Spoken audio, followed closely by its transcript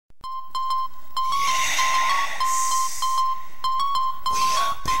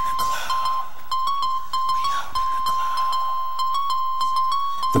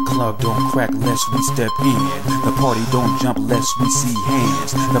club don't crack lest we step in. The party don't jump lest we see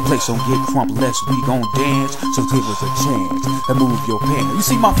hands. The place don't get crump lest we gon' dance. So give us a chance to move your pants. You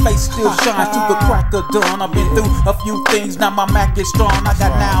see my face still shines to the crack of dawn. I've been through a few things, now my Mac is strong. I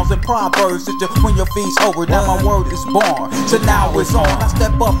got nows and proverbs that when your feet's over, now my word is born. So now it's on. I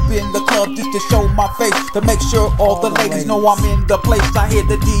step up in the club just to show my face, to make sure all the ladies know I'm in the place. I hear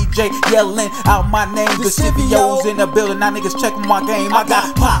the DJ yelling out my name. Decevio's in the building, now niggas checking my game. I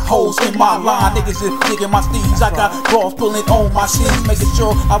got potholes in my line, niggas is digging my steeds. I got bras pulling on my sleeves, making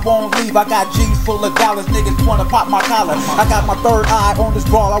sure I won't leave. I got G's full of dollars, niggas wanna pop my collar. I got my third eye on this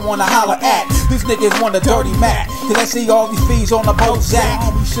brawl, I wanna holler at. These niggas want a dirty Mac, cause they see all these fees on the boat Zach.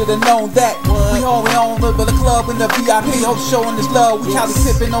 We should've known that. We only own the club in the VIP, hoes showing this love. We Cali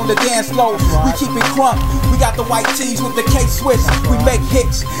sipping on the dance floor. We keep it crump. We got the white tees with the K-Swiss. We make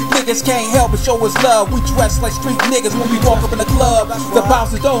hits. Niggas can't help but show us love. We dress like street niggas when we walk up in the club. The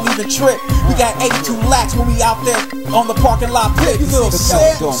bouncers don't even trip. We got 82 lakhs when we out there on the parking lot pit. The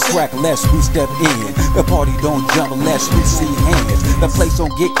club don't crack lest we step in. The party don't jump unless we see hands. The place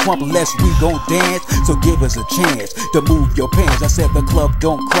don't get crump unless we gon' dance. So give us a chance to move your pants. I said the club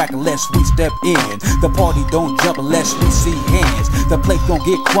don't crack unless we step in. The party don't jump unless we see hands. The place don't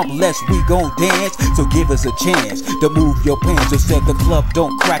get crump unless we gon' dance. So give us a chance to move your pants. I said the club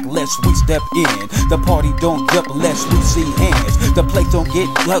don't crack unless we step in. The party don't jump unless we see hands. The place don't get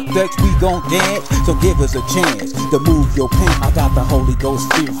crump unless we gon' dance. So give us a chance to move your pants. I got the Holy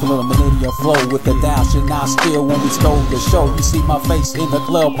Ghost fear for the millennium flow with the down shit not still when we stole the show. You see my face in the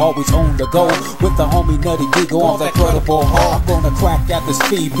club, always on the go with the homie Nutty Giggle on that credible hard. I'm gonna crack at this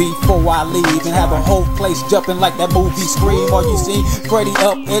speed before I leave and have the whole place jumping like that movie Scream. All you see, Freddy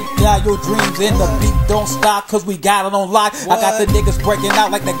up and down your dreams, and the beat don't stop cause we got it on lock. I got the niggas breaking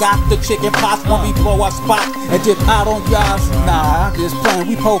out like they got the chicken pox when we blow our spot and dip out on y'all. Nah, I'm just playing.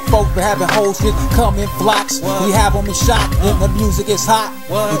 We po folks for having whole shit come in flocks. We have them in shock and the music is hot.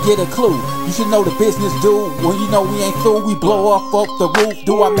 You get a clue, you should know the business, dude. When you know we ain't through, we blow off the roof.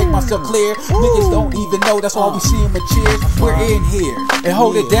 Do I make myself clear? Niggas don't even know, that's why we see them in cheers. We're in here and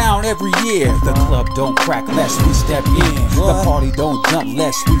hold it down every year. The club don't crack lest we step in. The party don't jump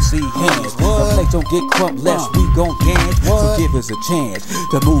lest we see hands. The place don't get crump lest we gon' dance. So give us a chance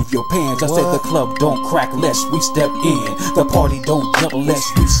to move your pants. I said the club don't crack lest we step in. The party don't jump lest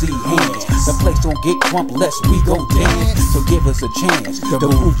we see hands. The place don't get crump lest we gon' dance. So give us a chance to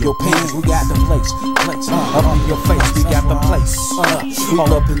move your pants. We got the place up in your face. We got the place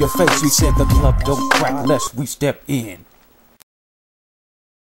all up in your face. We said the club don't crack lest we step in.